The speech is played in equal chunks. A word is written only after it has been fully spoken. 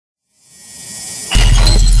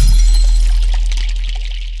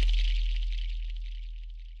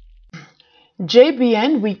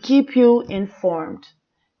JBN, we keep you informed.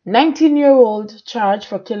 19-year-old charged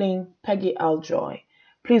for killing Peggy Aljoe.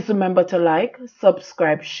 Please remember to like,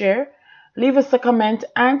 subscribe, share, leave us a comment,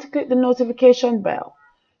 and click the notification bell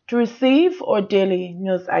to receive our daily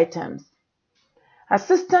news items.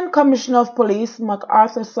 Assistant Commissioner of Police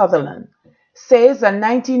McArthur Sutherland says a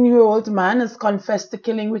 19-year-old man has confessed to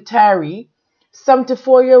killing retiree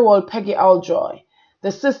 74-year-old Peggy Aljoe,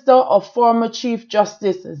 the sister of former Chief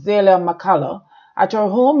Justice Zaila McCalla, at her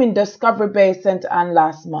home in Discovery Bay, St Ann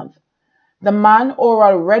last month. The man,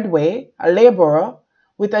 Oral Redway, a laborer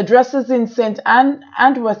with addresses in St Ann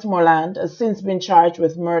and Westmoreland, has since been charged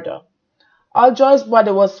with murder. Aljoe's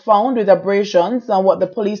body was found with abrasions and what the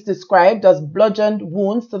police described as bludgeoned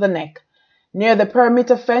wounds to the neck near the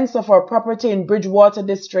perimeter fence of her property in Bridgewater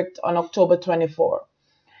district on October 24.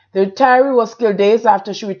 The retiree was killed days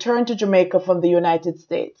after she returned to Jamaica from the United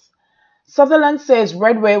States. Sutherland says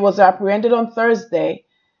Redway was apprehended on Thursday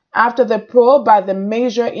after the probe by the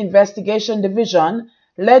Major Investigation Division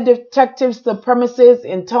led detectives to the premises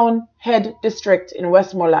in Townhead district in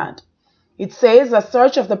Westmoreland. It says a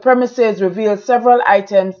search of the premises revealed several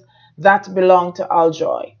items that belonged to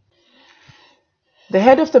Aljoe. The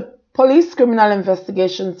head of the Police Criminal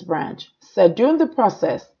Investigations Branch said during the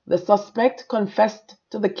process, the suspect confessed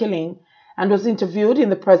to the killing and was interviewed in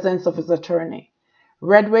the presence of his attorney.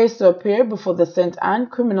 Redway is to appear before the St Ann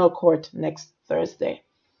Criminal Court next Thursday.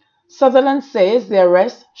 Sutherland says the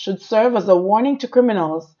arrest should serve as a warning to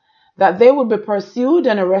criminals that they will be pursued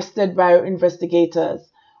and arrested by investigators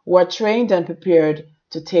who are trained and prepared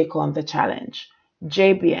to take on the challenge.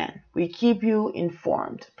 JBN, we keep you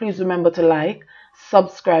informed. Please remember to like,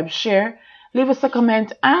 subscribe, share, leave us a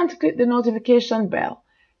comment, and click the notification bell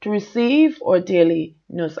to receive our daily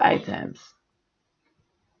news items.